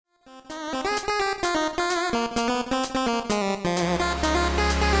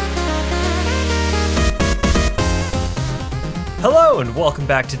and welcome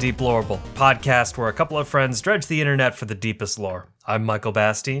back to Deep Loreable, a podcast where a couple of friends dredge the internet for the deepest lore. I'm Michael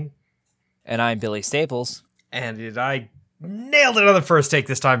Bastine. And I'm Billy Staples. And I nailed it on the first take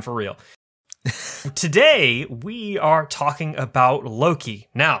this time for real. Today, we are talking about Loki.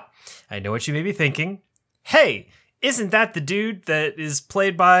 Now, I know what you may be thinking. Hey, isn't that the dude that is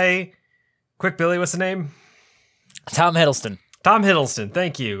played by... Quick, Billy, what's the name? Tom Hiddleston. Tom Hiddleston,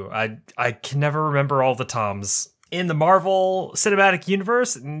 thank you. I can never remember all the Toms. In the Marvel Cinematic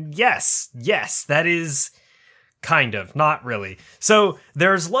Universe, yes, that is kind of, not really. So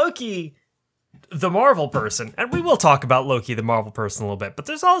there's Loki, the Marvel person, and we will talk about Loki, the Marvel person, a little bit, but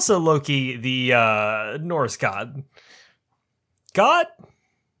there's also Loki, the Norse god. God?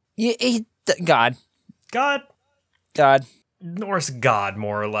 Yeah, God. Norse god,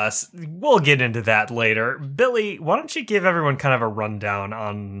 more or less. We'll get into that later. Billy, why don't you give everyone kind of a rundown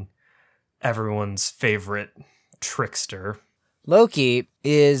on everyone's favorite trickster? Loki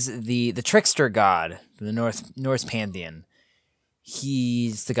is the trickster god from the Norse pantheon.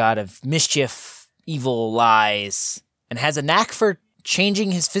 He's the god of mischief, evil, lies, and has a knack for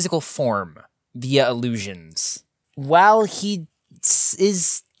changing his physical form via illusions. While he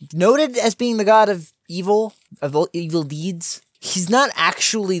is noted as being the god of evil deeds, he's not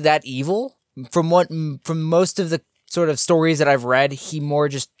actually that evil. From most of the sort of stories that I've read, he more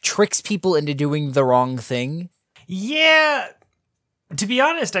just tricks people into doing the wrong thing. Yeah, to be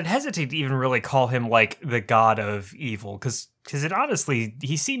honest, I'd hesitate to even really call him like the god of evil, because it honestly,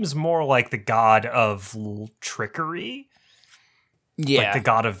 he seems more like the god of trickery. Yeah. Like the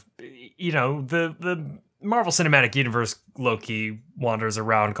god of, the Marvel Cinematic Universe Loki wanders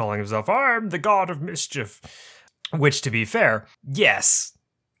around calling himself, I'm the god of mischief. Which, to be fair, yes.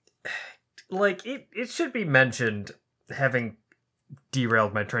 Like, it should be mentioned, having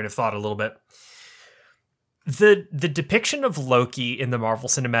derailed my train of thought a little bit, the depiction of Loki in the Marvel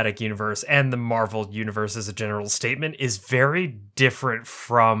Cinematic Universe and the Marvel Universe as a general statement is very different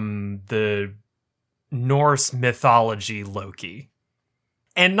from the Norse mythology Loki.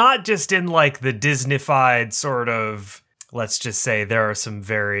 And not just in, like, the Disney-fied sort of, let's just say there are some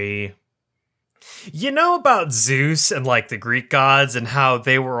very... You know about Zeus and, like, the Greek gods and how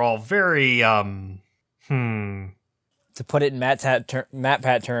they were all very, To put it in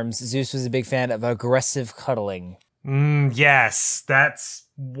MatPat terms, Zeus was a big fan of aggressive cuddling. Yes, that's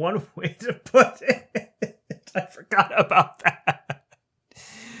one way to put it. I forgot about that.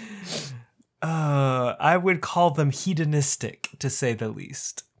 I would call them hedonistic, to say the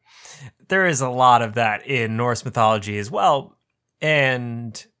least. There is a lot of that in Norse mythology as well,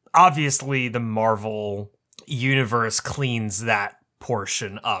 and obviously the Marvel universe cleans that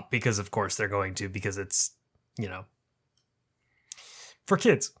portion up, because of course they're going to, because it's, for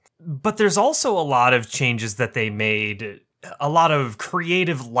kids. But there's also a lot of changes that they made, a lot of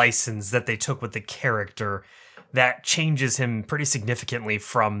creative license that they took with the character that changes him pretty significantly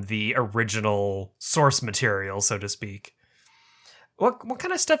from the original source material, so to speak. What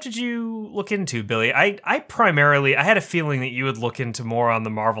kind of stuff did you look into, Billy? I had a feeling that you would look into more on the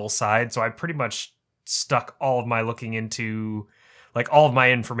Marvel side, so I pretty much stuck all of my looking into, like, all of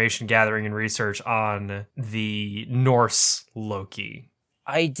my information gathering and research on the Norse Loki.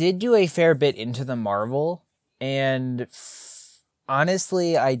 I did do a fair bit into the Marvel, and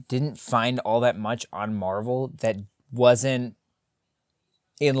honestly, I didn't find all that much on Marvel that wasn't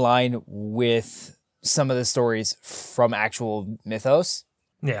in line with some of the stories from actual mythos.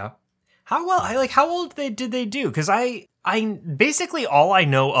 Yeah. How well did they do? Because I basically all I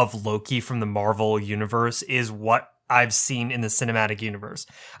know of Loki from the Marvel universe is what I've seen in the cinematic universe.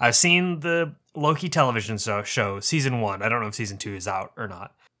 I've seen the Loki television show, season 1. I don't know if season 2 is out or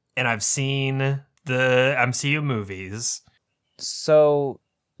not. And I've seen the MCU movies. So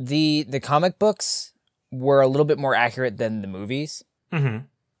the comic books were a little bit more accurate than the movies. Mm-hmm.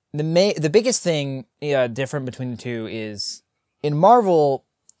 The biggest thing different between the two is, in Marvel,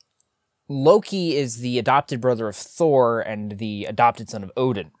 Loki is the adopted brother of Thor and the adopted son of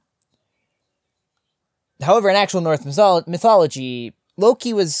Odin. However, in actual Norse mythology,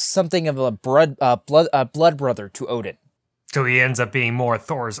 Loki was something of a blood brother to Odin. So he ends up being more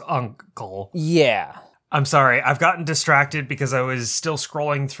Thor's uncle. Yeah. I'm sorry, I've gotten distracted because I was still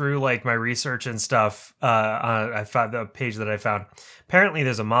scrolling through, like, my research and stuff. I found the page that I found. Apparently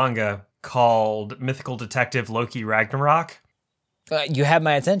there's a manga called Mythical Detective Loki Ragnarok. You have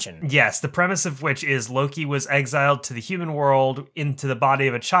my attention. Yes, the premise of which is Loki was exiled to the human world into the body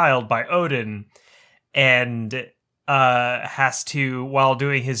of a child by Odin, and has to, while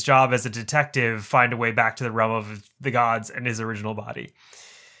doing his job as a detective, find a way back to the realm of the gods and his original body.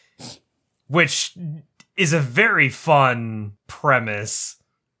 Which is a very fun premise.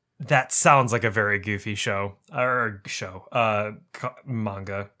 That sounds like a very goofy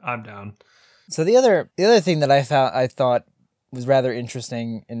manga. I'm down. So the other thing that I thought was rather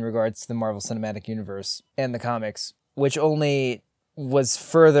interesting in regards to the Marvel Cinematic Universe and the comics, which only was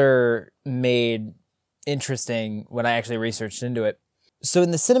further made interesting when I actually researched into it. So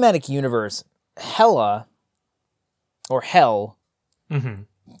in the cinematic universe, Hela, or Hel,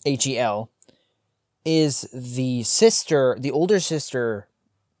 Hel, is the older sister,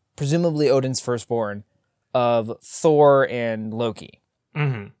 presumably Odin's firstborn, of Thor and Loki.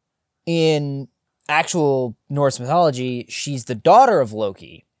 Mm-hmm. In actual Norse mythology, she's the daughter of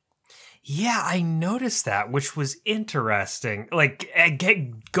Loki. Yeah, I noticed that, which was interesting. Like,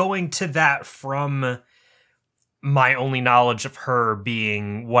 going to that from my only knowledge of her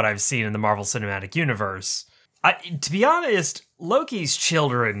being what I've seen in the Marvel Cinematic Universe. To be honest, Loki's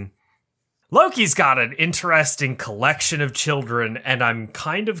got an interesting collection of children, and I'm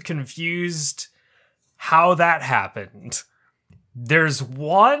kind of confused how that happened. There's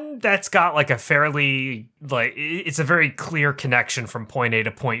one that's got like a fairly, like, it's a very clear connection from point A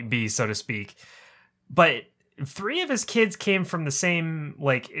to point B, so to speak. But 3 of his kids came from the same,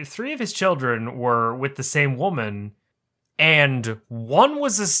 like, 3 of his children were with the same woman, and one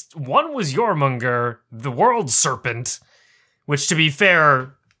was Jormungandr, the world serpent, which, to be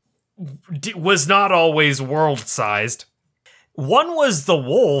fair, was not always world-sized. One was the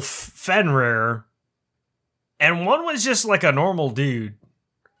wolf, Fenrir, and one was just like a normal dude.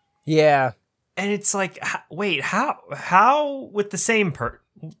 Yeah. And it's like, wait, how with the same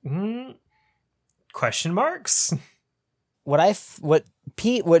question marks? What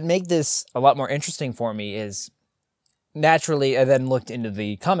made this a lot more interesting for me is, naturally, I then looked into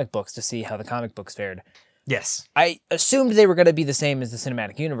the comic books to see how the comic books fared. Yes. I assumed they were going to be the same as the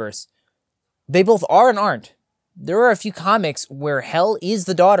cinematic universe. They both are and aren't. There are a few comics where Hel is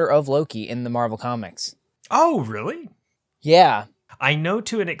the daughter of Loki in the Marvel comics. Oh, really? Yeah. I know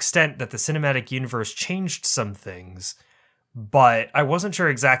to an extent that the cinematic universe changed some things, but I wasn't sure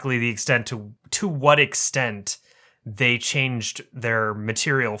exactly the extent to what extent they changed their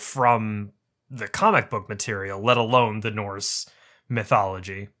material from the comic book material, let alone the Norse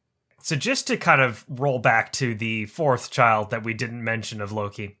mythology. So just to kind of roll back to the 4th child that we didn't mention of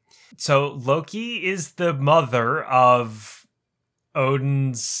Loki. So Loki is the mother of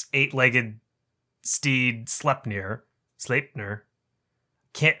Odin's 8-legged steed Sleipnir.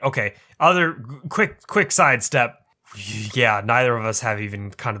 Other quick sidestep. Yeah, neither of us have even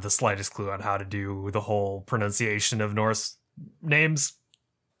kind of the slightest clue on how to do the whole pronunciation of Norse names.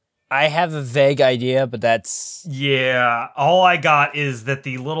 I have a vague idea, but that's... Yeah, all I got is that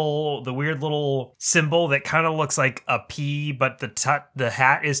the weird little symbol that kind of looks like a P, but the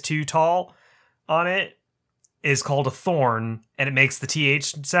hat is too tall on it, is called a thorn, and it makes the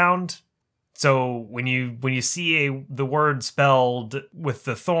TH sound. So when you see the word spelled with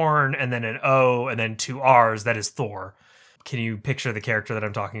the thorn and then an O and then 2 R's, that is Thor. Can you picture the character that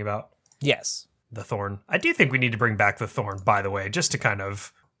I'm talking about? Yes. The thorn. I do think we need to bring back the thorn, by the way, just to kind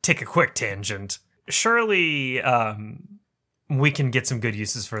of take a quick tangent. Surely we can get some good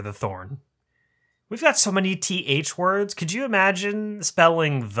uses for the thorn. We've got so many TH words. Could you imagine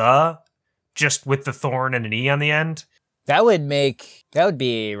spelling the just with the thorn and an E on the end? That would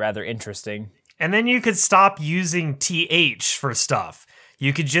be rather interesting. And then you could stop using TH for stuff.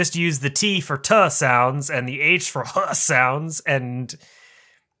 You could just use the T for T sounds and the H for H sounds, and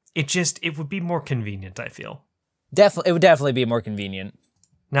it would be more convenient, I feel. It would definitely be more convenient.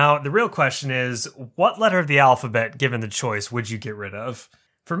 Now, the real question is, what letter of the alphabet, given the choice, would you get rid of?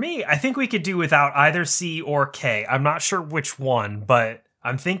 For me, I think we could do without either C or K. I'm not sure which one, but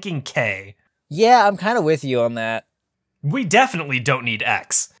I'm thinking K. Yeah, I'm kind of with you on that. We definitely don't need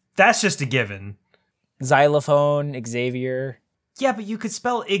X. That's just a given. Xylophone, Xavier. Yeah, but you could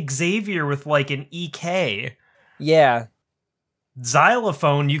spell Xavier with like an EK. Yeah.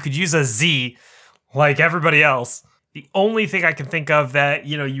 Xylophone, you could use a Z like everybody else. The only thing I can think of that,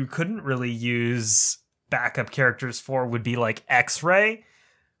 you couldn't really use backup characters for would be like X-ray.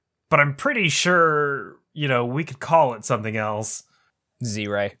 But I'm pretty sure, we could call it something else.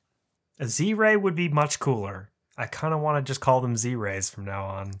 Z-Ray. A Z-Ray would be much cooler. I kind of want to just call them Z-Rays from now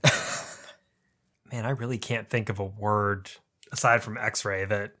on. Man, I really can't think of a word, aside from X-ray,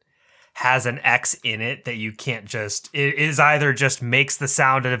 that has an X in it that you can't just... It is either just makes the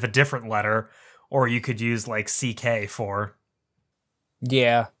sound of a different letter, or you could use like CK for.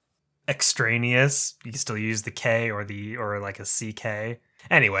 Yeah. Extraneous. You can still use the K or like a CK.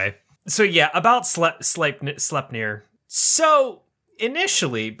 Anyway, so yeah, about Sleipnir. So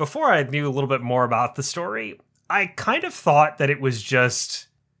initially, before I knew a little bit more about the story, I kind of thought that it was just...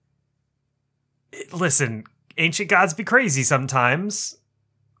 Listen, ancient gods be crazy sometimes.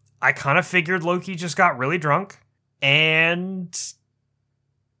 I kind of figured Loki just got really drunk and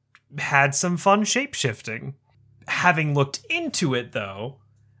had some fun shape-shifting. Having looked into it, though,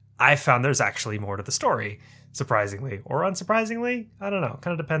 I found there's actually more to the story, surprisingly. Or unsurprisingly, I don't know.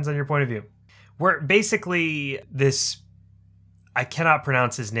 Kind of depends on your point of view. Where basically this... I cannot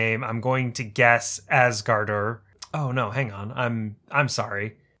pronounce his name. I'm going to guess Asgarder. Oh, no, hang on. I'm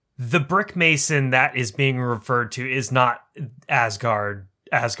sorry. The brick mason that is being referred to is not Asgarder.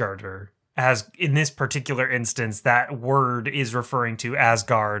 As in this particular instance, that word is referring to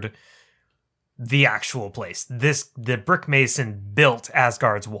Asgard, the actual place. The brick mason built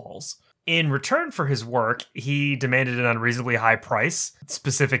Asgard's walls. In return for his work, he demanded an unreasonably high price,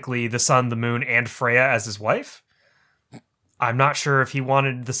 specifically the sun, the moon, and Freya as his wife. I'm not sure if he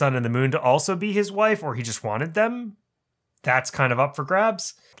wanted the sun and the moon to also be his wife, or he just wanted them. That's kind of up for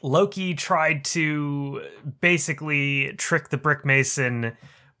grabs. Loki tried to basically trick the brick mason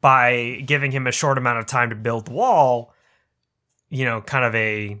by giving him a short amount of time to build the wall. You know, kind of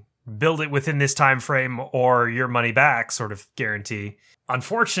a build it within this time frame or your money back sort of guarantee.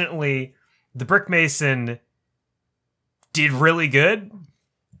 Unfortunately, the brick mason did really good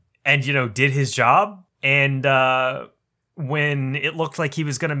and, you know, did his job. And when it looked like he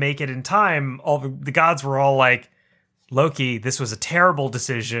was going to make it in time, all the gods were all like, Loki, this was a terrible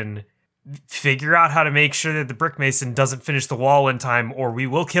decision. Figure out how to make sure that the brick mason doesn't finish the wall in time or we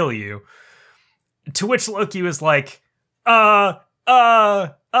will kill you. To which Loki was like, and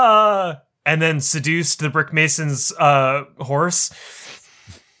then seduced the brick mason's horse.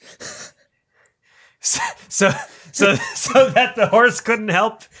 so that the horse couldn't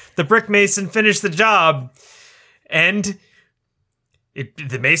help the brick mason finish the job. And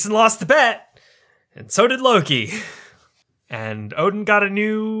the mason lost the bet. And so did Loki. And Odin got a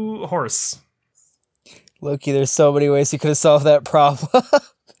new horse. Loki, there's so many ways you could have solved that problem.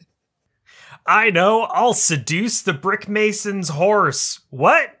 I know, I'll seduce the brick mason's horse.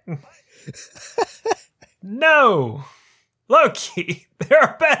 What? No. Loki, there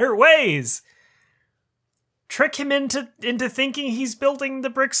are better ways. Trick him into thinking he's building the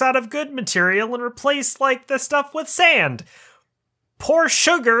bricks out of good material and replace, like, the stuff with sand. Pour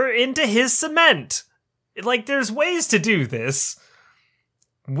sugar into his cement. Like, there's ways to do this.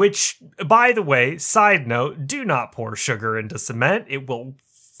 Which, by the way, side note, do not pour sugar into cement. It will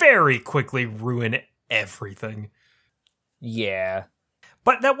very quickly ruin everything. Yeah.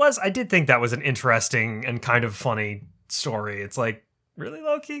 But I did think that was an interesting and kind of funny story. It's like, really,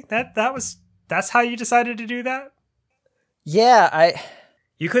 Loki? That's how you decided to do that? Yeah,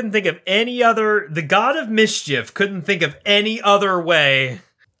 You couldn't think of any other... The god of mischief couldn't think of any other way.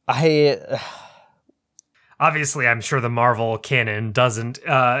 Obviously, I'm sure the Marvel canon doesn't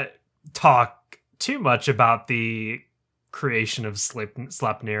talk too much about the creation of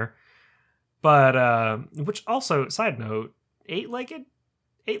Sleipnir. But, which also, side note,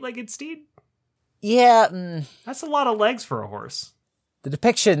 eight-legged steed? Yeah. That's a lot of legs for a horse. The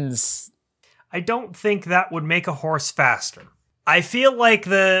depictions... I don't think that would make a horse faster. I feel like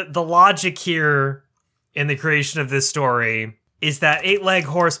the logic here in the creation of this story is that 8-leg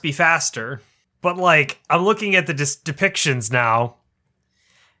horse be faster. But, like, I'm looking at the depictions now,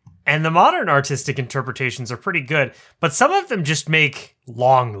 and the modern artistic interpretations are pretty good, but some of them just make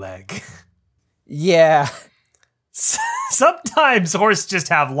long leg. Yeah. Sometimes horses just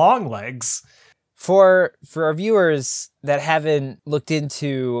have long legs. For our viewers that haven't looked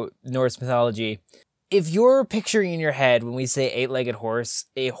into Norse mythology, if you're picturing in your head when we say 8-legged horse,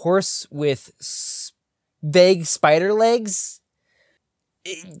 a horse with vague spider legs,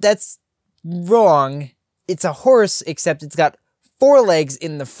 that's wrong. It's a horse, except it's got 4 legs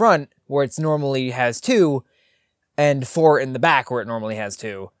in the front where it normally has 2, and 4 in the back where it normally has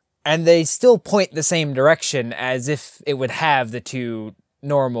 2. And they still point the same direction as if it would have the 2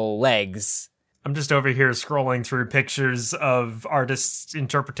 normal legs. I'm just over here scrolling through pictures of artists'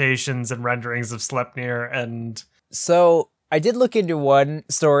 interpretations and renderings of Sleipnir, and... So, I did look into one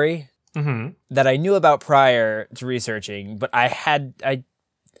story that I knew about prior to researching, but I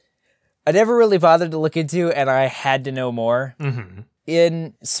never really bothered to look into, and I had to know more. Mm-hmm.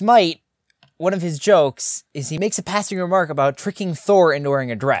 In Smite, one of his jokes is he makes a passing remark about tricking Thor into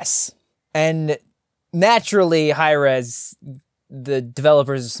wearing a dress. And naturally, Hi-Rez, the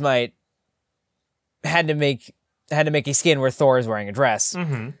developers of Smite, had to make a skin where Thor is wearing a dress.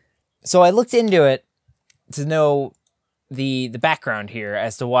 Mm-hmm. So I looked into it to know the background here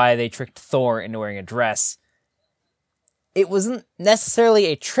as to why they tricked Thor into wearing a dress. it wasn't necessarily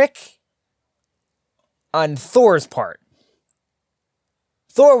a trick on Thor's part.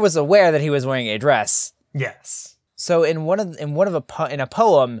 Thor was aware that he was wearing a dress. Yes. So in a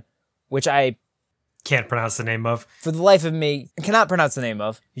poem, which I Can't pronounce the name of. for the life of me cannot pronounce the name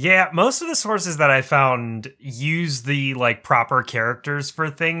of. Yeah, most of the sources that I found use the like proper characters for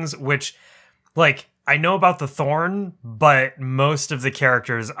things, which like I know about the thorn, but most of the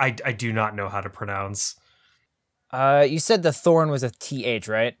characters I do not know how to pronounce. You said the thorn was a TH,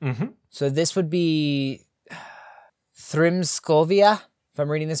 right? Mm-hmm. So this would be Thrimskovia, if I'm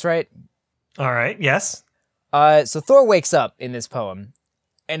reading this right. All right, yes. So Thor wakes up in this poem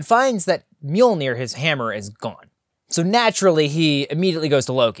and finds that Mjolnir, his hammer, is gone. So naturally, he immediately goes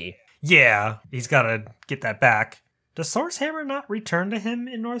to Loki. Yeah, he's got to get that back. Does Thor's hammer not return to him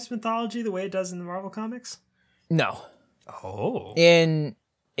in Norse mythology the way it does in the Marvel comics? No. Oh. In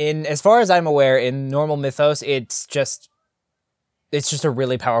as far as I'm aware, in normal mythos, it's just a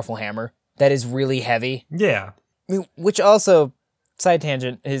really powerful hammer that is really heavy. Yeah. I mean, which also, side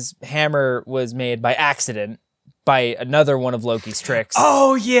tangent, his hammer was made by accident by another one of Loki's tricks.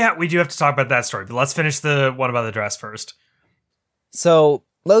 Oh, yeah, we do have to talk about that story, but let's finish the one about the dress first. So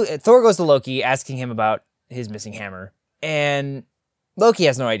Thor goes to Loki, asking him about his missing hammer, and Loki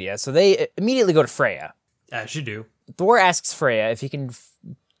has no idea. So they immediately go to Freya. As you do. Thor asks Freya if he can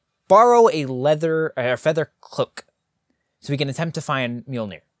borrow a feather cloak so he can attempt to find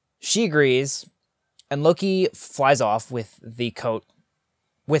Mjolnir. She agrees, and Loki flies off with the coat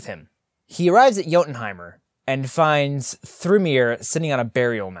with him. He arrives at Jotunheimer and finds Thrymir sitting on a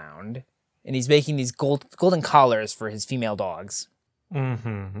burial mound, and he's making these golden collars for his female dogs.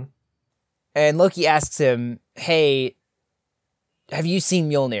 Mm-hmm. And Loki asks him, hey, have you seen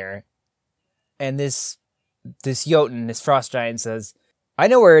Mjolnir? And this Jotun, this frost giant, says, I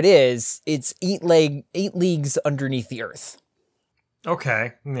know where it is. It's 8 leagues underneath the earth.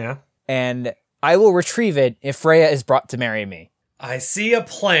 Okay, yeah. And I will retrieve it if Freya is brought to marry me. I see a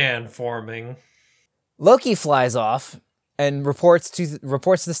plan forming. Loki flies off and reports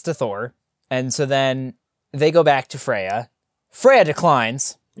this to Thor. And so then they go back to Freya. Freya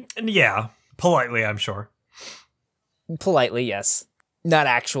declines. Yeah, politely, I'm sure. Politely, yes. Not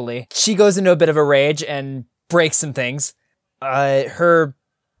actually. She goes into a bit of a rage and breaks some things.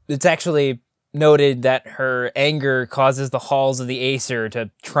 It's actually noted that her anger causes the halls of the Aesir to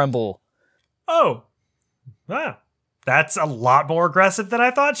tremble. Oh. Ah. That's a lot more aggressive than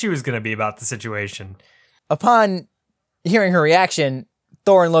I thought she was going to be about the situation. Upon hearing her reaction,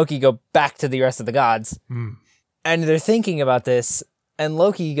 Thor and Loki go back to the rest of the gods. And they're thinking about this, and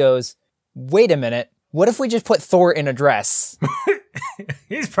Loki goes, wait a minute, what if we just put Thor in a dress?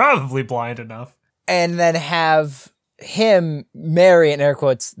 He's probably blind enough. And then have him marry, in air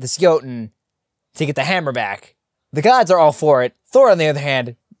quotes, this Jotun to get the hammer back. The gods are all for it. Thor, on the other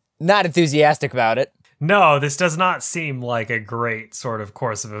hand, not enthusiastic about it. No, this does not seem like a great sort of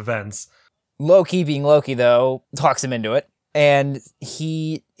course of events. Loki, being Loki, though, talks him into it. And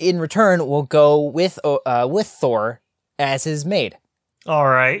he, in return, will go with Thor as his maid. All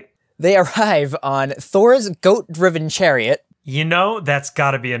right. They arrive on Thor's goat-driven chariot. You know, that's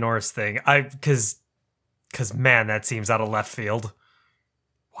got to be a Norse thing. Because man, that seems out of left field.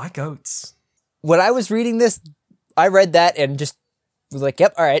 Why goats? When I was reading this, I read that and just was like,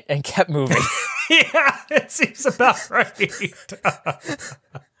 yep, all right, and kept moving. Yeah, it seems about right.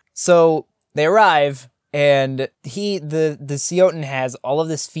 So they arrive, and the Jotun has all of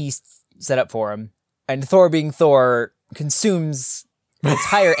this feast set up for him, and Thor, being Thor, consumes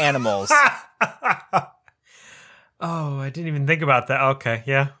entire animals. Oh, I didn't even think about that. Okay,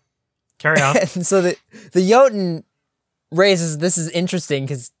 yeah. Carry on. And so the Jotun raises, this is interesting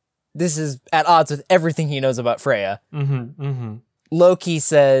because this is at odds with everything he knows about Freya. Loki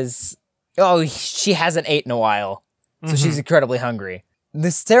says, oh, she hasn't ate in a while, so she's incredibly hungry.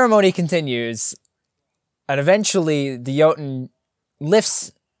 The ceremony continues, and eventually the Jotun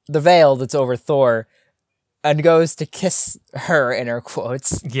lifts the veil that's over Thor and goes to kiss her, in air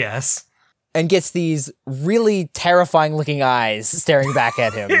quotes. Yes. And gets these really terrifying looking eyes staring back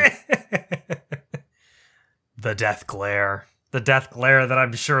at him. The death glare. The death glare that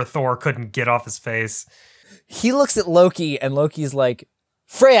I'm sure Thor couldn't get off his face. He looks at Loki, and Loki's like,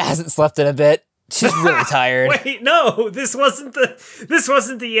 Freya hasn't slept in a bit. She's really tired. Wait, no, this wasn't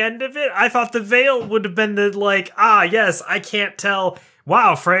the end of it. I thought the veil would have been the yes, I can't tell.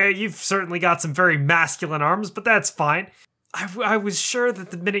 Wow, Freya, you've certainly got some very masculine arms, but that's fine. I was sure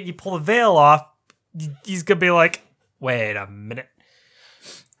that the minute you pull the veil off, he's gonna be like, wait a minute.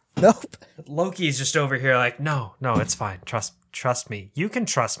 Nope. Loki's just over here like, no, it's fine. Trust me. You can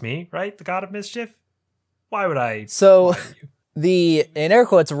trust me, right? The god of mischief? Why would I? So lie to you? the, in air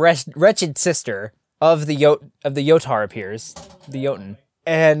quotes, wretched sister of the Yotar appears, the Jotun,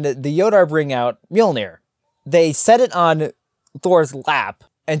 and the Yotar bring out Mjolnir. They set it on Thor's lap,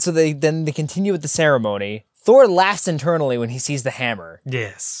 and so they continue with the ceremony. Thor laughs internally when he sees the hammer,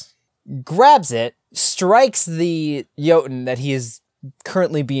 Yes. grabs it, strikes the Jotun that he is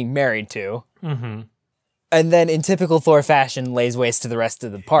currently being married to, Mm-hmm. and then in typical Thor fashion lays waste to the rest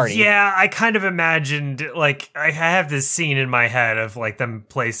of the party. Yeah, I kind of imagined, like, I have this scene in my head of, like, them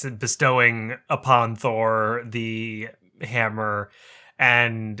bestowing upon Thor the hammer,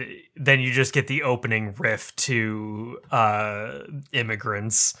 and then you just get the opening riff to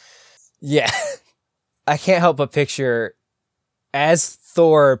Immigrants. Yeah. I can't help but picture as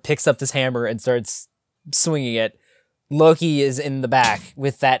Thor picks up this hammer and starts swinging it, Loki is in the back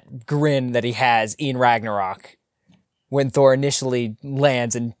with that grin that he has in Ragnarok when Thor initially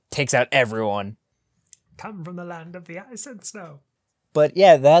lands and takes out everyone. Come from the land of the ice and snow. But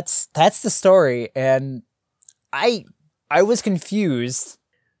yeah, that's the story, and I was confused.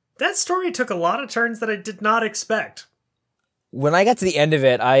 That story took a lot of turns that I did not expect. When I got to the end of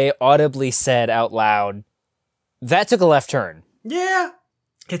it, I audibly said out loud, that took a left turn. Yeah.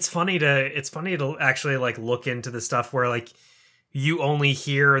 It's funny to actually like look into the stuff where like you only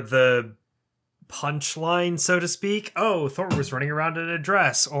hear the punchline, so to speak. Oh, Thor was running around in a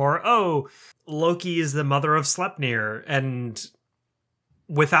dress, or oh, Loki is the mother of Sleipnir, and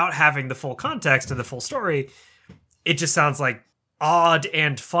without having the full context and the full story, it just sounds like odd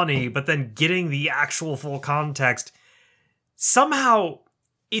and funny, but then getting the actual full context, somehow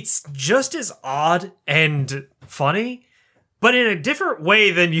it's just as odd and funny, but in a different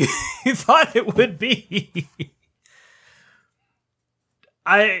way than you thought it would be.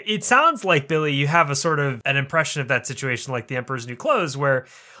 It sounds like, Billy, you have a sort of an impression of that situation like The Emperor's New Clothes, where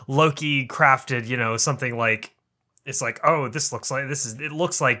Loki crafted, something like, it's like, oh, it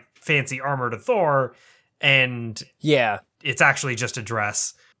looks like fancy armor to Thor, and Yeah. it's actually just a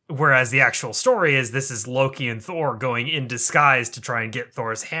dress. Whereas the actual story is this is Loki and Thor going in disguise to try and get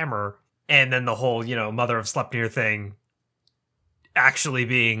Thor's hammer, and then the whole, Mother of Sleipnir thing actually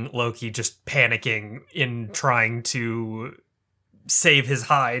being Loki just panicking in trying to save his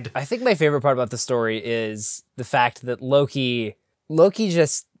hide. I think my favorite part about the story is the fact that Loki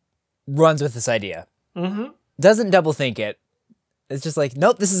just runs with this idea. Mm-hmm. Doesn't double think it. It's just like,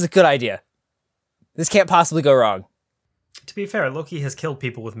 nope, this is a good idea. This can't possibly go wrong. To be fair, Loki has killed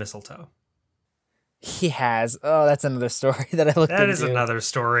people with mistletoe. He has. Oh, that's another story that I looked into. That is another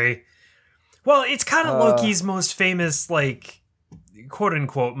story. Well, it's kind of Loki's most famous, like,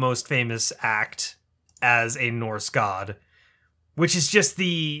 quote-unquote, most famous act as a Norse god, which is just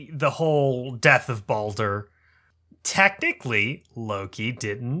the whole death of Balder. Technically, Loki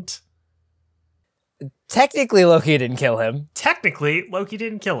didn't kill him. Technically, Loki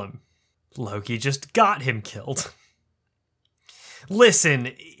didn't kill him. Loki just got him killed.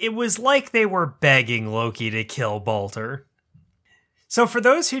 Listen, it was like they were begging Loki to kill Balder. So for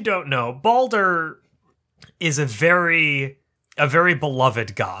those who don't know, Balder is a very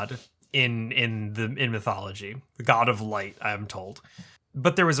beloved god in mythology, the god of light, I am told.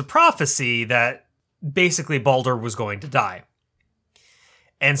 But there was a prophecy that basically Balder was going to die.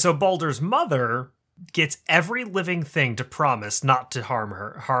 And so Balder's mother gets every living thing to promise not to harm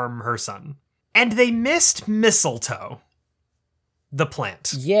her son. And they missed mistletoe, the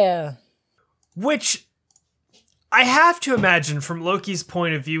plant. Yeah. Which I have to imagine from Loki's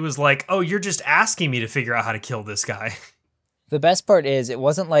point of view was like, oh, you're just asking me to figure out how to kill this guy. The best part is it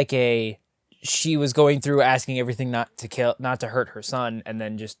wasn't like she was going through asking everything not to hurt her son and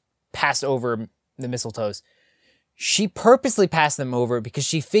then just passed over the mistletoes. She purposely passed them over because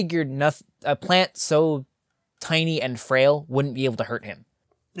she figured a plant so tiny and frail wouldn't be able to hurt him.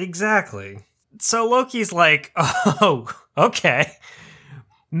 Exactly. So Loki's like, oh, okay.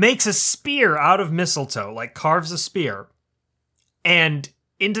 Makes a spear out of mistletoe, like carves a spear. And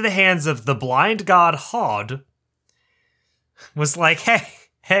into the hands of the blind god Hod, was like,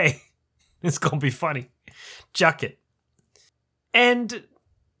 hey, it's gonna be funny. Chuck it. And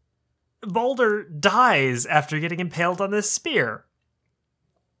Balder dies after getting impaled on this spear.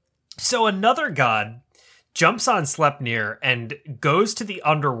 So another god jumps on Sleipnir and goes to the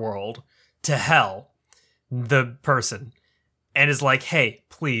underworld, to Hel, the person, and is like, hey,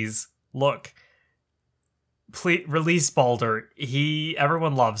 please, look. Please release Balder.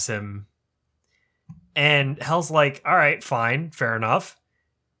 Everyone loves him. And Hel's like, all right, fine, fair enough.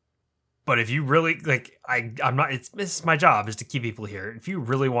 But if you really, I'm not, this is my job, is to keep people here. If you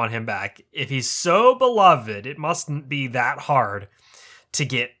really want him back, if he's so beloved, it mustn't be that hard to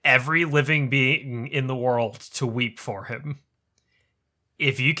get every living being in the world to weep for him.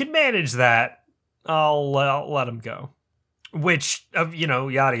 If you can manage that, I'll let him go. Which,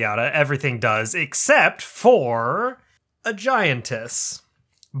 yada yada, everything does, except for a giantess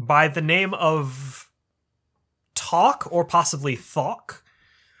by the name of Talk, or possibly Thok,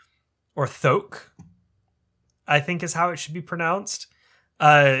 or Thok, I think is how it should be pronounced,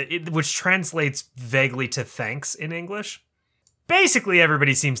 which translates vaguely to thanks in English. Basically,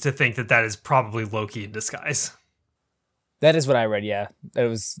 everybody seems to think that that is probably Loki in disguise. That is what I read, yeah. That it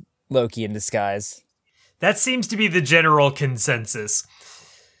was Loki in disguise. That seems to be the general consensus.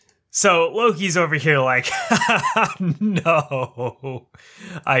 So Loki's over here like, no,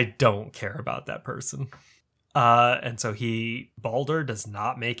 I don't care about that person. And so Balder does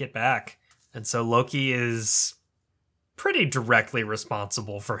not make it back. And so Loki is pretty directly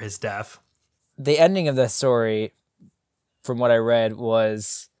responsible for his death. The ending of the story, from what I read,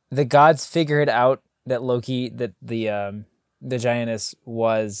 was the gods figured out that the giantess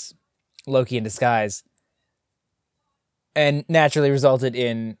was Loki in disguise, and naturally resulted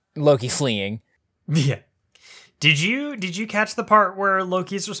in Loki fleeing. Yeah. Did you catch the part where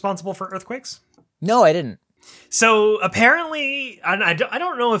Loki's responsible for earthquakes? No, I didn't. So apparently, and I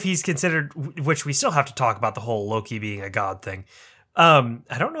don't know if he's considered, which we still have to talk about the whole Loki being a god thing. I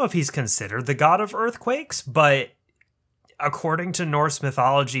don't know if he's considered the god of earthquakes, but according to Norse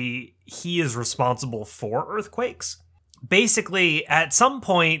mythology, he is responsible for earthquakes. Basically, at some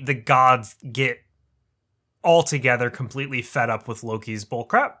point, the gods get altogether completely fed up with Loki's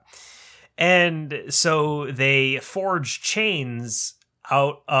bullcrap. And so they forge chains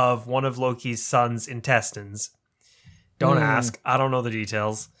out of one of Loki's son's intestines. Don't ask. I don't know the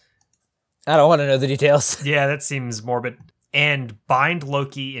details. I don't want to know the details. Yeah, that seems morbid. And bind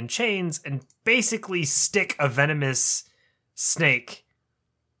Loki in chains and basically stick a venomous snake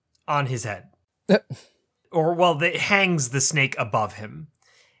on his head. It hangs the snake above him.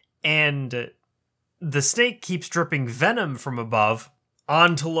 And the snake keeps dripping venom from above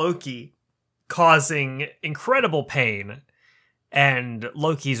onto Loki, causing incredible pain. And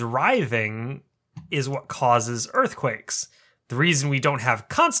Loki's writhing is what causes earthquakes. The reason we don't have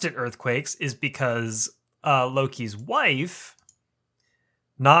constant earthquakes is because Loki's wife,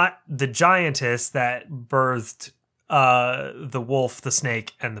 not the giantess that birthed the wolf, the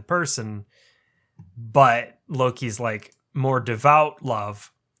snake, and the person, but Loki's like more devout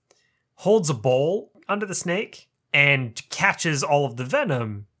love, holds a bowl under the snake and catches all of the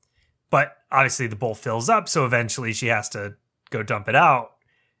venom. But obviously the bowl fills up, so eventually she has to go dump it out.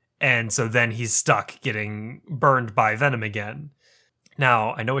 And so then he's stuck getting burned by venom again.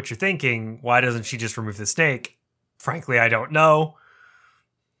 Now, I know what you're thinking. Why doesn't she just remove the snake? Frankly, I don't know.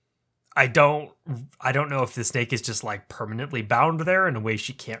 I don't know if the snake is just like permanently bound there in a way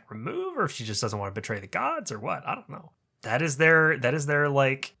she can't remove, or if she just doesn't want to betray the gods, or what. I don't know. That is the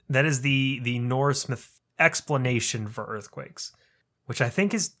Norse myth explanation for earthquakes, which I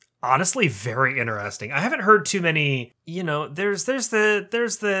think is honestly very interesting. I haven't heard too many, there's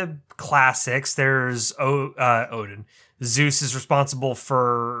the classics. There's Odin. Zeus is responsible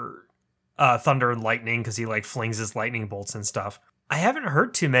for thunder and lightning because he like flings his lightning bolts and stuff. I haven't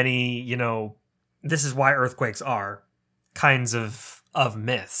heard too many, this is why earthquakes are kinds of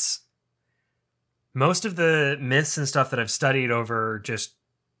myths. Most of the myths and stuff that I've studied over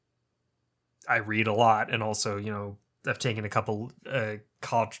I read a lot, and also, I've taken a couple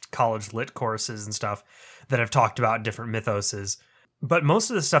college lit courses and stuff that have talked about different mythoses. But most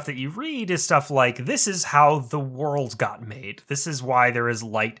of the stuff that you read is stuff like, this is how the world got made. This is why there is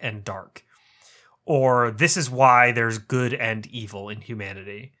light and dark. Or this is why there's good and evil in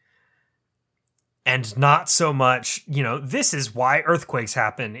humanity. And not so much, this is why earthquakes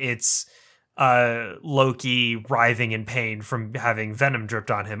happen. It's Loki writhing in pain from having venom dripped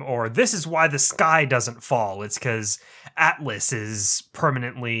on him. Or this is why the sky doesn't fall. It's because Atlas is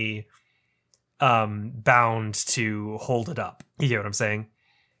permanently bound to hold it up. You get what I'm saying?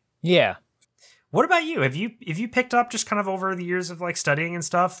 Yeah. What about you? Have you picked up just kind of over the years of like studying and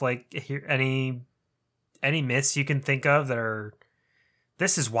stuff, like any myths you can think of that are,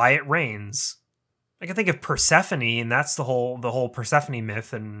 this is why it rains? I can think of Persephone, and that's the whole Persephone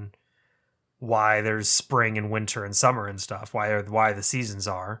myth, and why there's spring and winter and summer and stuff, why the seasons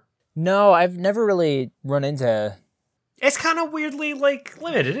are. No, I've never really run into. It's kind of weirdly like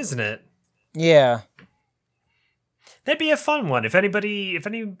limited, isn't it? Yeah. That'd be a fun one. If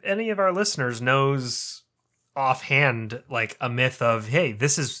any of our listeners knows offhand like a myth of, hey,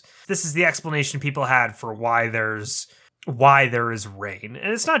 this is the explanation people had for why there is rain.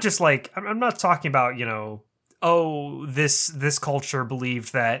 And it's not just like, I'm not talking about, oh, this culture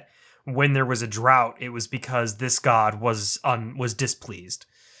believed that when there was a drought, it was because this god was displeased.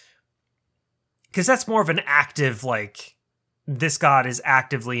 Because that's more of an active, like, this god is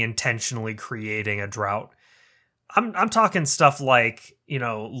actively, intentionally creating a drought. I'm talking stuff like,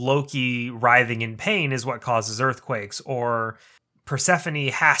 Loki writhing in pain is what causes earthquakes, or Persephone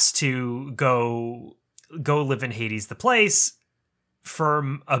has to go live in Hades, the place,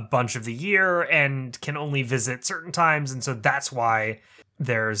 for a bunch of the year and can only visit certain times, and so that's why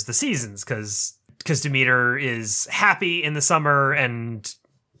there's the seasons, because Demeter is happy in the summer and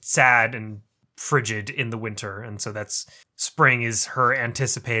sad and frigid in the winter, and so that's spring is her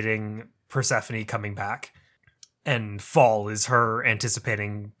anticipating Persephone coming back, and fall is her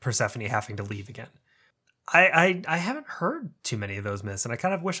anticipating Persephone having to leave again. I haven't heard too many of those myths, and I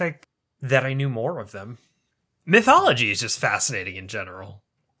kind of wish that I knew more of them. Mythology is just fascinating in general.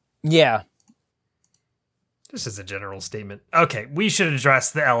 Yeah. This is a general statement. Okay, we should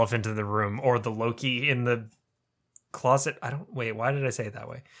address the elephant in the room, or the Loki in the closet. Why did I say it that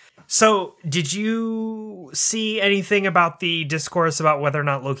way? So, did you see anything about the discourse about whether or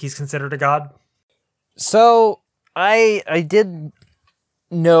not Loki's considered a god? So, I did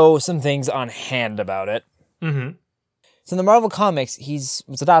know some things on hand about it. Mm-hmm. So in the Marvel Comics,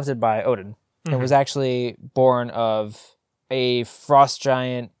 was adopted by Odin, and was actually born of a frost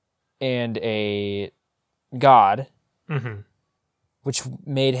giant and a god, which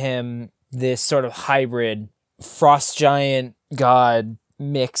made him this sort of hybrid frost giant god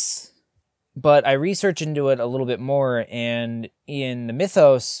mix. But I researched into it a little bit more, and in the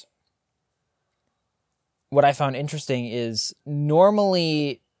mythos, what I found interesting is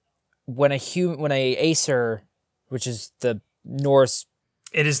normally when a Aesir, which is the Norse,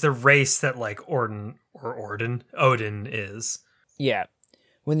 it is the race that like Odin is. Yeah.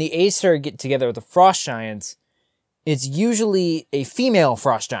 When the Aesir get together with the frost giants, it's usually a female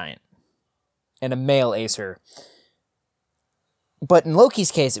frost giant and a male Aesir. But in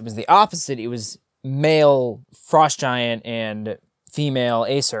Loki's case, it was the opposite. It was male frost giant and female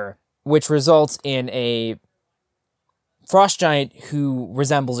Aesir, which results in a frost giant who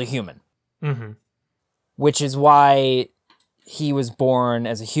resembles a human. Mm-hmm. Which is why he was born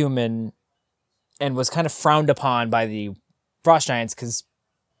as a human and was kind of frowned upon by the frost giants because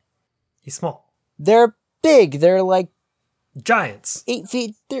he's small. They're big. They're like giants. 8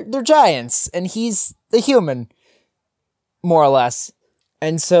 feet. They're giants, and he's a human, more or less.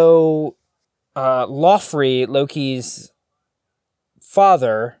 And so, Lofri, Loki's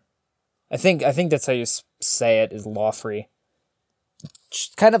father, I think that's how you say it, is Lofri,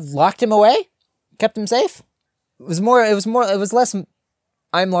 kind of locked him away, kept him safe. It was less,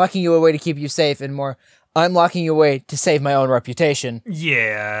 I'm locking you away to keep you safe, and more, I'm locking you away to save my own reputation.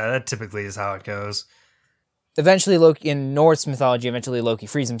 Yeah, that typically is how it goes. Eventually, Loki, in Norse mythology, Loki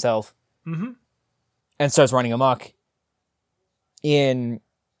frees himself and starts running amok. In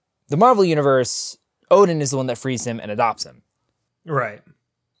the Marvel universe, Odin is the one that frees him and adopts him. Right.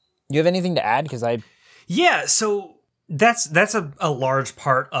 You have anything to add? Yeah, so that's a large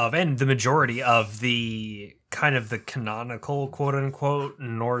part of, and the majority of the kind of the canonical quote-unquote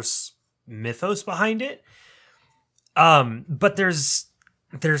Norse mythos behind it. But there's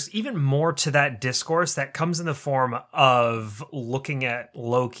even more to that discourse that comes in the form of looking at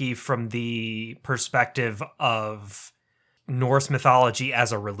Loki from the perspective of Norse mythology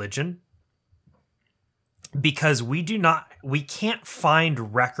as a religion. Because we can't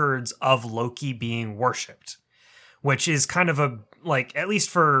find records of Loki being worshipped, which is kind of a, like, at least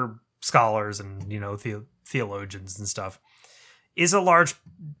for scholars and, theologians and stuff, is a large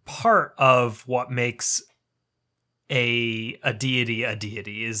part of what makes a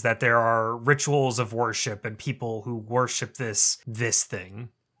deity, is that there are rituals of worship and people who worship this thing.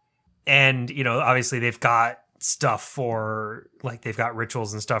 And, obviously they've got stuff for, like, they've got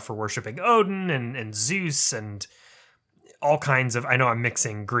rituals and stuff for worshiping Odin and Zeus and all kinds of, I know I'm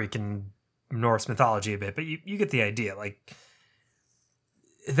mixing Greek and Norse mythology a bit, but you get the idea. Like,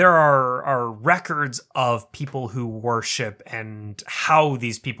 there are records of people who worship and how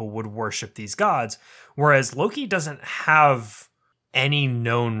these people would worship these gods, whereas Loki doesn't have any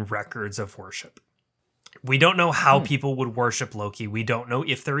known records of worship. We don't know how people would worship Loki. We don't know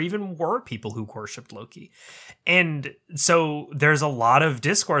if there even were people who worshipped Loki. And so there's a lot of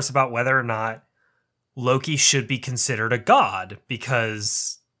discourse about whether or not Loki should be considered a god,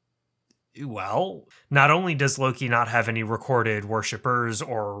 because, well, not only does Loki not have any recorded worshippers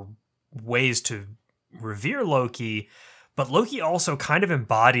or ways to revere Loki, but Loki also kind of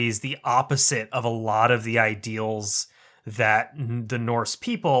embodies the opposite of a lot of the ideals that the Norse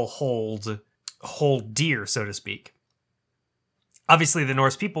people hold hold dear, so to speak. Obviously, the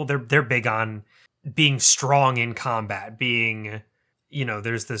Norse people, they're big on being strong in combat, being,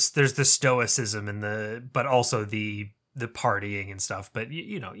 there's the stoicism and but also the partying and stuff. But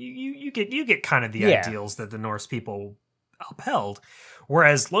you get kind of the ideals that the Norse people upheld.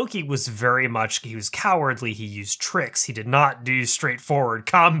 Whereas Loki was very much, he was cowardly, he used tricks, he did not do straightforward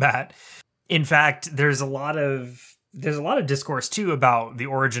combat. In fact, there's a lot of discourse too about the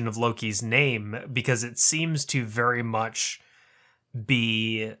origin of Loki's name, because it seems to very much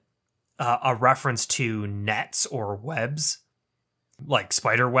be a reference to nets or webs, like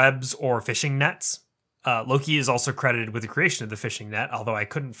spider webs or fishing nets. Loki is also credited with the creation of the fishing net, although I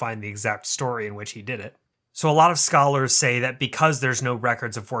couldn't find the exact story in which he did it. So a lot of scholars say that because there's no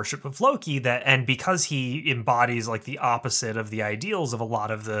records of worship of Loki, and because he embodies like the opposite of the ideals of a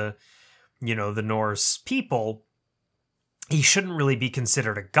lot of the Norse people, he shouldn't really be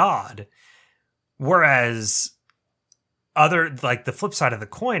considered a god. Whereas the flip side of the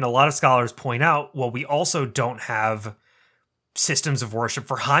coin, a lot of scholars point out, well, we also don't have systems of worship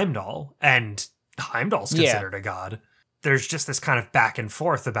for Heimdall, and Heimdall's considered a god. There's just this kind of back and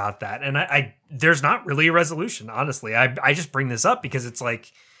forth about that. And I there's not really a resolution, honestly. I just bring this up because it's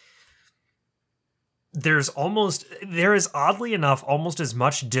like, there is oddly enough almost as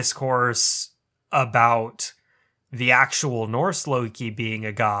much discourse about the actual Norse Loki being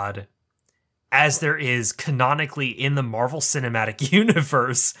a god as there is canonically in the Marvel Cinematic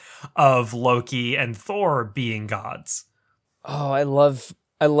Universe of Loki and Thor being gods. Oh, I love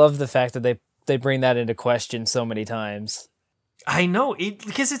the fact that they bring that into question so many times. I know,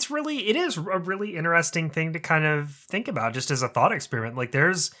 because it is a really interesting thing to kind of think about, just as a thought experiment. Like,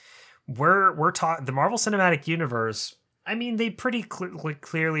 we're talking the Marvel Cinematic Universe. I mean, they pretty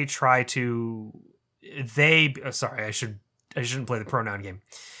clearly try to. Sorry, I shouldn't play the pronoun game.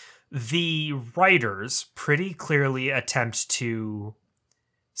 The writers pretty clearly attempt to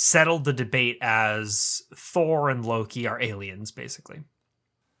settle the debate as Thor and Loki are aliens, basically.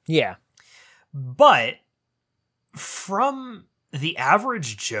 Yeah. But from the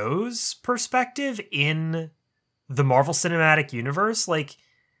average Joe's perspective in the Marvel Cinematic Universe, like,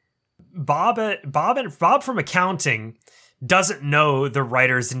 Bob from accounting doesn't know the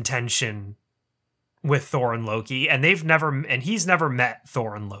writer's intention with Thor and Loki, and he's never met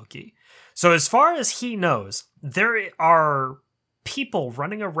Thor and Loki. So as far as he knows, there are people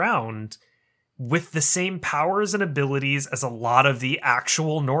running around with the same powers and abilities as a lot of the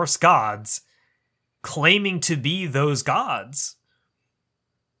actual Norse gods, claiming to be those gods.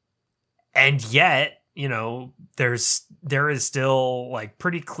 And yet, there is still like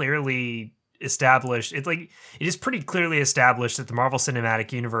pretty clearly established. It is pretty clearly established that the Marvel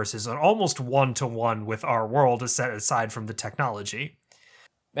Cinematic Universe is an almost one-to-one with our world, aside from the technology.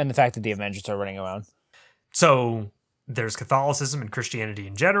 And the fact that the Avengers are running around. So there's Catholicism and Christianity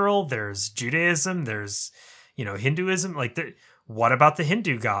in general. There's Judaism. There's, Hinduism. What about the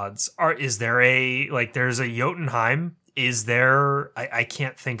Hindu gods? There's a Jotunheim. Is there, I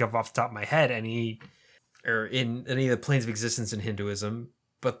can't think of off the top of my head in any of the planes of existence in Hinduism,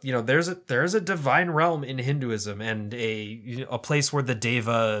 but there's a divine realm in Hinduism and a place where the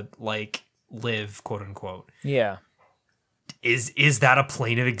Deva live, quote unquote. Yeah. Is that a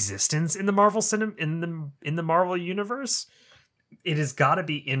plane of existence in the Marvel in the Marvel universe? It has got to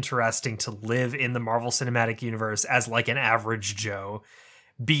be interesting to live in the Marvel Cinematic Universe as like an average Joe,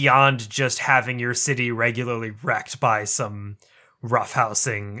 beyond just having your city regularly wrecked by some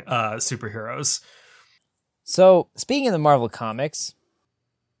roughhousing superheroes. So, speaking of the Marvel comics,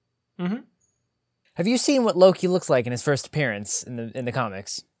 have you seen what Loki looks like in his first appearance in the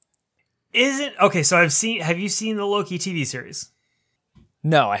comics? Okay? So have you seen the Loki TV series?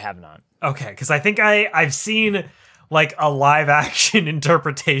 No, I have not. Okay, because I think I've seen like a live action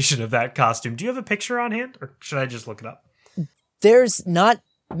interpretation of that costume. Do you have a picture on hand, or should I just look it up? There's not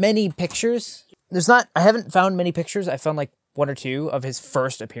many pictures. I haven't found many pictures. I found like one or two of his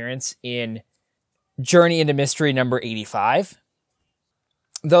first appearance in Journey into Mystery number 85.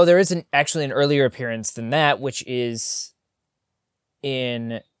 Though there is actually an earlier appearance than that, which is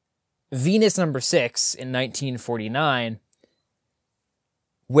in Venus number 6 in 1949,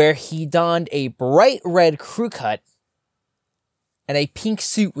 where he donned a bright red crew cut and a pink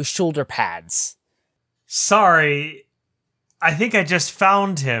suit with shoulder pads. Sorry, I think I just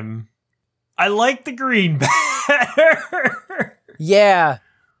found him. I like the green better. Yeah.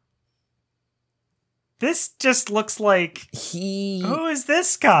 This just looks like... Who is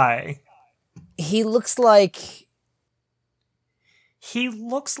this guy? He looks like... He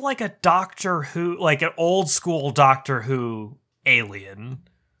looks like a Doctor Who, like an old school Doctor Who alien.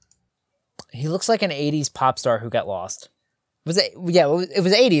 He looks like an 80s pop star who got lost. Was it? Yeah, it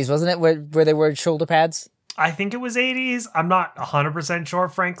was 80s, wasn't it? Where they wore shoulder pads? I think it was 80s. I'm not 100% sure,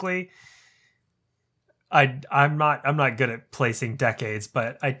 frankly. I'm not good at placing decades,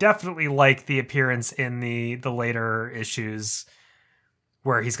 but I definitely like the appearance in the later issues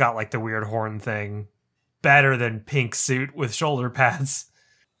where he's got like the weird horn thing better than pink suit with shoulder pads.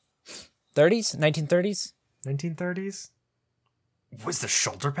 30s? 1930s? 1930s? Was the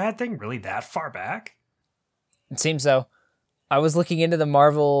shoulder pad thing really that far back? It seems so. I was looking into the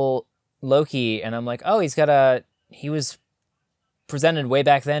Marvel Loki, and I'm like, oh, he was presented way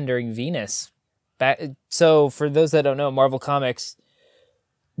back then during Venus. So for those that don't know, Marvel Comics,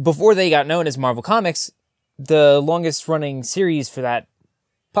 before they got known as Marvel Comics, the longest running series for that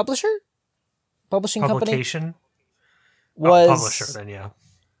publishing Publication? company Publisher, then, yeah.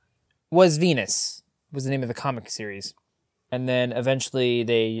 was Venus, was the name of the comic series. And then eventually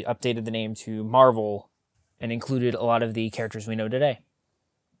they updated the name to Marvel and included a lot of the characters we know today.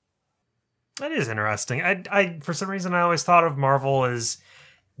 That is interesting. I for some reason I always thought of Marvel as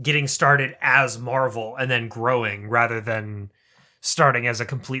getting started as Marvel and then growing rather than starting as a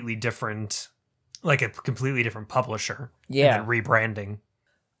completely different publisher. Yeah. And then rebranding.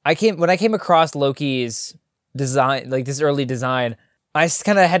 When I came across Loki's design, like this early design, I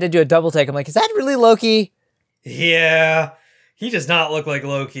kind of had to do a double take. I'm like, is that really Loki? Yeah. He does not look like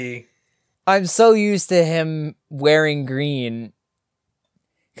Loki. I'm so used to him wearing green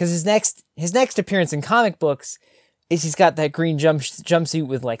because his next appearance in comic books is he's got that green jumpsuit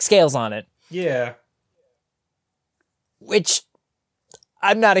with like scales on it. Yeah. Which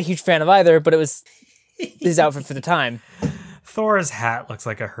I'm not a huge fan of either, but it was his outfit for the time. Thor's hat looks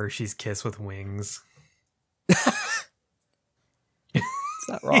like a Hershey's Kiss with wings. It's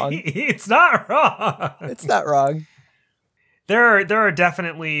not wrong. It's not wrong. It's not wrong. There are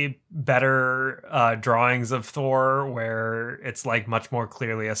definitely better drawings of Thor where it's like much more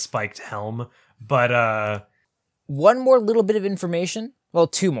clearly a spiked helm. But one more little bit of information. Well,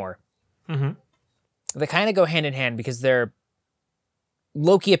 two more. Mm-hmm. They kind of go hand in hand because they're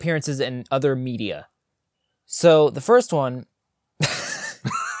Loki appearances in other media. So the first one, am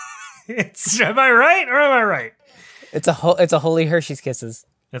I right or am I right? It's a Holy Hershey's Kisses.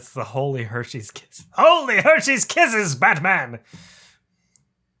 It's the Holy Hershey's Kiss. Holy Hershey's Kisses, Batman!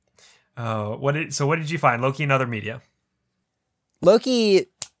 Oh, what did you find? Loki and other media. Loki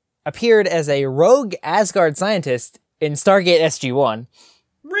appeared as a rogue Asgard scientist in Stargate SG-1.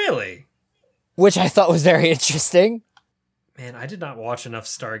 Really? Which I thought was very interesting. Man, I did not watch enough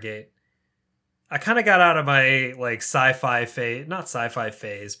Stargate. I kind of got out of my like sci-fi phase, not sci-fi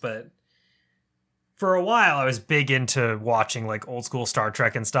phase, but for a while I was big into watching like old school Star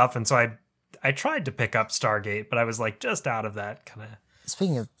Trek and stuff, and so I tried to pick up Stargate, but I was like just out of that kind of.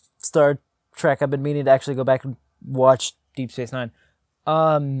 Speaking of Star Trek, I've been meaning to actually go back and watch Deep Space Nine.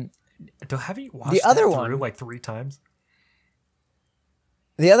 Have you watched the other that one through like 3 times?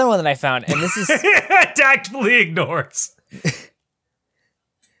 The other one that I found, and this is tactfully ignores.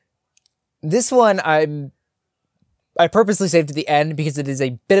 This one I purposely saved to the end because it is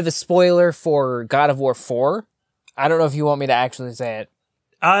a bit of a spoiler for God of War 4. I don't know if you want me to actually say it.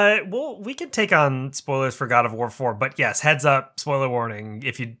 Well, we can take on spoilers for God of War 4, but yes, heads up, spoiler warning.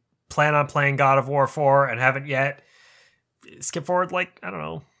 If you plan on playing God of War 4 and haven't yet, skip forward like, I don't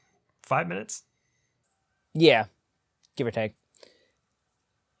know, 5 minutes? Yeah, give or take.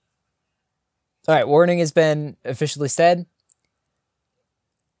 All right, warning has been officially said.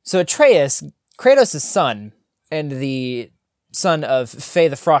 So Atreus, Kratos' son, and the son of Faye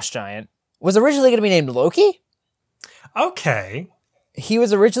the Frost Giant, was originally going to be named Loki. Okay. He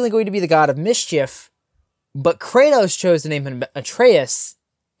was originally going to be the god of mischief, but Kratos chose to name him Atreus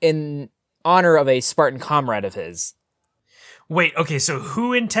in honor of a Spartan comrade of his. Wait, okay, so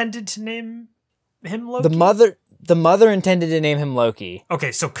who intended to name him Loki? The mother intended to name him Loki.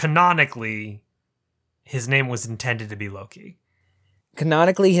 Okay, so canonically, his name was intended to be Loki.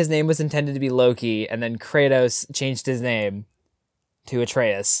 Canonically, his name was intended to be Loki, and then Kratos changed his name to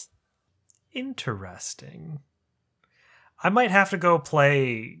Atreus. Interesting. I might have to go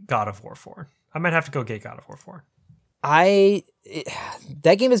play God of War 4. I might have to go get God of War 4.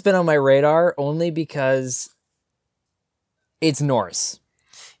 That game has been on my radar only because it's Norse.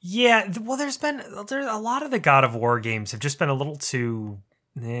 Yeah, well, there's a lot of the God of War games have just been a little too.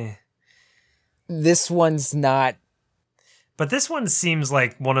 This one's not. But this one seems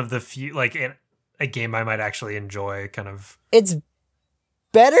like one of the few, like a game I might actually enjoy. Kind of. It's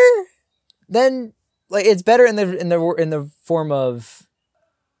better than it's better in the form of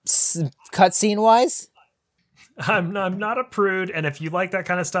cutscene wise. I'm not a prude, and if you like that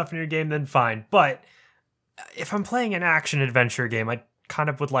kind of stuff in your game, then fine. But if I'm playing an action adventure game, I kind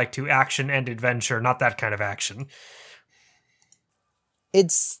of would like to action and adventure, not that kind of action.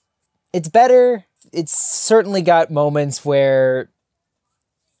 It's better. It's certainly got moments where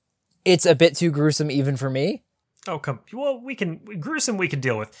it's a bit too gruesome even for me. Oh, well, gruesome we can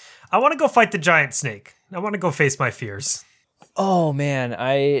deal with. I want to go fight the giant snake. I want to go face my fears. Oh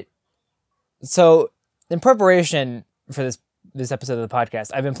man, so in preparation for this episode of the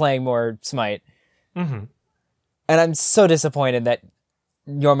podcast, I've been playing more Smite. Mm-hmm. And I'm so disappointed that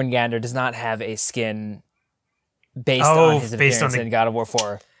Jormungandr does not have a skin based on his appearance in God of War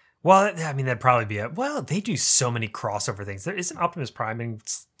 4. Well, I mean, that'd probably be it. Well, they do so many crossover things. There isn't Optimus Prime in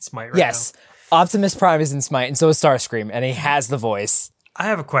Smite right now. Yes, Optimus Prime is in Smite, and so is Starscream, and he has the voice. I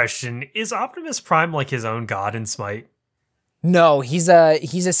have a question. Is Optimus Prime like his own god in Smite? No, he's a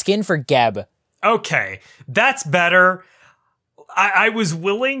skin for Geb. Okay, that's better. I was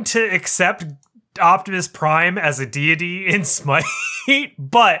willing to accept Optimus Prime as a deity in Smite,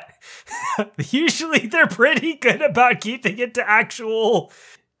 but usually they're pretty good about keeping it to actual,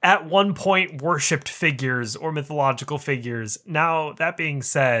 at one point, worshipped figures or mythological figures. Now, that being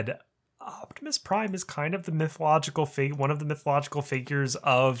said, Optimus Prime is kind of the one of the mythological figures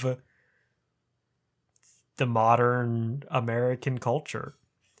of the modern American culture.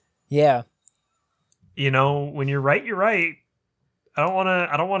 Yeah. You know, when you're right, you're right. I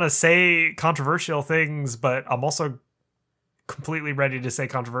don't want to say controversial things, but I'm also completely ready to say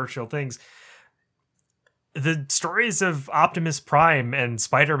controversial things. The stories of Optimus Prime and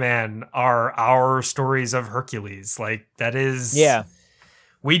Spider-Man are our stories of Hercules. Like, that is... Yeah.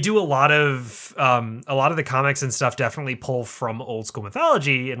 We do a lot of the comics and stuff definitely pull from old school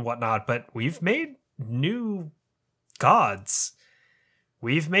mythology and whatnot, but we've made new gods.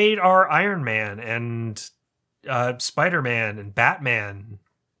 We've made our Iron Man and Spider-Man and Batman.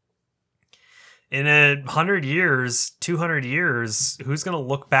 In 100 years, 200 years, who's going to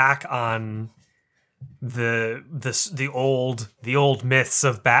look back on the old myths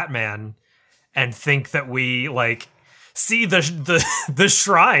of Batman and think that we like see the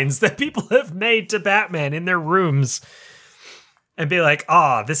shrines that people have made to Batman in their rooms and be like,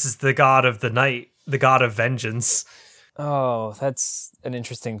 this is the god of the night, the god of vengeance. Oh, that's an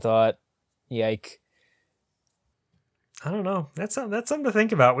interesting thought. Yike. I don't know. That's something to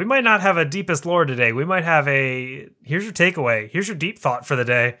think about. We might not have a deepest lore today. We might have here's your takeaway. Here's your deep thought for the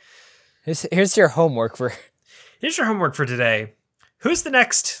day. Here's your homework for... Here's your homework for today. Who's the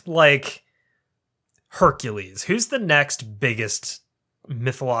next, like, Hercules? Who's the next biggest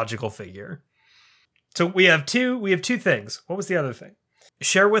mythological figure? So we have two things. What was the other thing?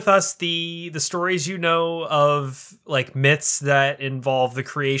 Share with us the stories you know of, like, myths that involve the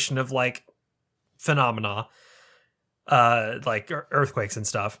creation of, like, phenomena, like earthquakes and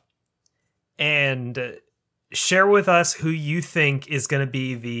stuff. And share with us who you think is going to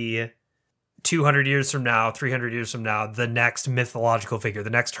be the 200 years from now, 300 years from now, the next mythological figure, the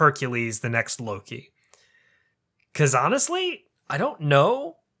next Hercules, the next Loki. Because honestly, I don't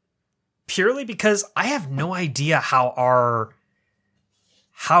know, purely because I have no idea how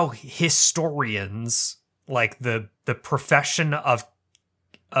historians, like the profession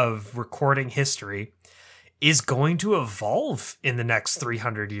of recording history, is going to evolve in the next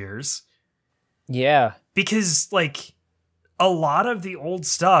 300 years. Yeah. Because, like, a lot of the old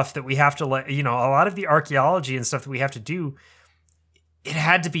stuff that we have to, a lot of the archaeology and stuff that we have to do, it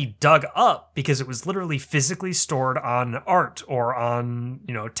had to be dug up because it was literally physically stored on art or on,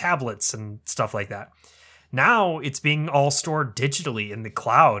 tablets and stuff like that. Now it's being all stored digitally in the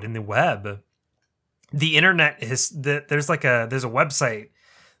cloud, in the web. The internet there's a website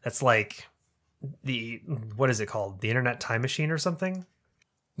that's like what is it called? The Internet Time Machine or something?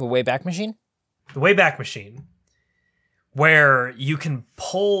 The Wayback Machine? The Wayback Machine, where you can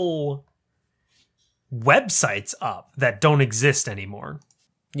pull websites up that don't exist anymore.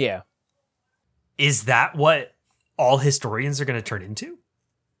 Yeah. Is that what all historians are going to turn into?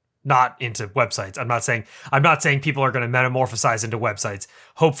 Not into websites. I'm not saying people are going to metamorphosize into websites.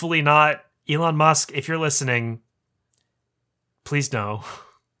 Hopefully not. Elon Musk, if you're listening, please no.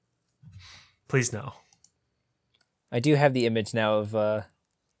 Please no. I do have the image now of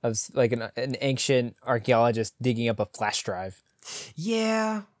like an ancient archaeologist digging up a flash drive.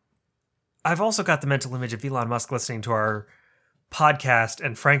 Yeah. I've also got the mental image of Elon Musk listening to our podcast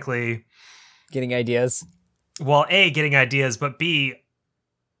and frankly... Getting ideas? Well, A, getting ideas, but B,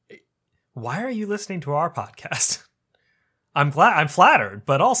 why are you listening to our podcast? I'm flattered,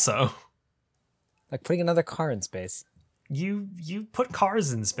 but also... Like putting another car in space. You put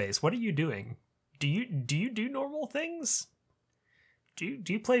cars in space. What are you doing? do you do normal things? Do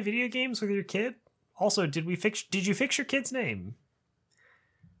you play video games with your kid? Also, did you fix your kid's name?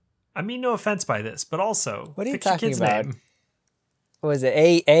 I mean no offense by this, but also What are you fix your talking kid's about? name. What was it?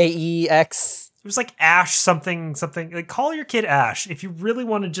 AEX? It was like Ash something. Like, call your kid Ash. If you really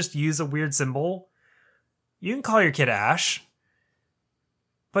want to just use a weird symbol, you can call your kid Ash.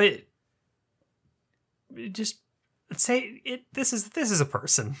 But just say it. This is a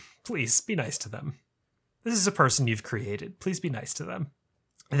person. Please be nice to them. This is a person you've created. Please be nice to them.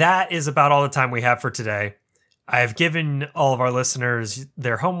 That is about all the time we have for today. I have given all of our listeners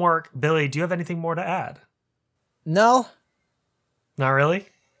their homework. Billy, do you have anything more to add? No, Not really?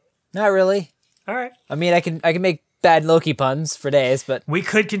 not really. All right. I mean, I can make bad Loki puns for days, but We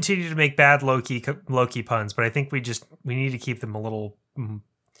could continue to make bad Loki puns, but I think we need to keep them a little.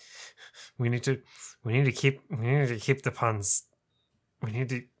 We need to keep the puns. We need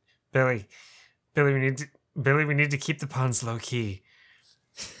to Billy. We need to keep the puns low key.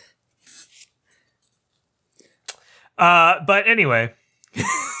 But anyway,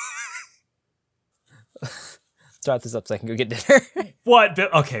 start this up so I can go get dinner. what?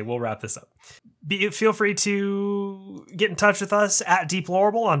 Okay, we'll wrap this up. Feel free to get in touch with us at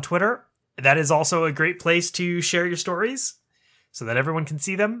Deplorable on Twitter. That is also a great place to share your stories so that everyone can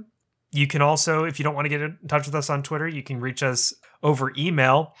see them. You can also, if you don't want to get in touch with us on Twitter, you can reach us over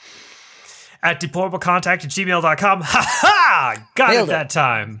email at deplorablecontact@gmail.com. Ha ha! Got Nailed it that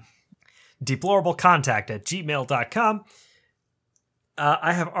time. Deplorablecontact@gmail.com.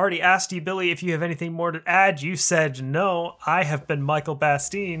 I have already asked you, Billy, if you have anything more to add. You said no. I have been Michael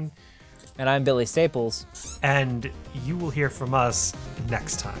Bastine. And I'm Billy Staples. And you will hear from us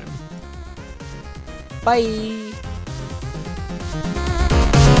next time. Bye.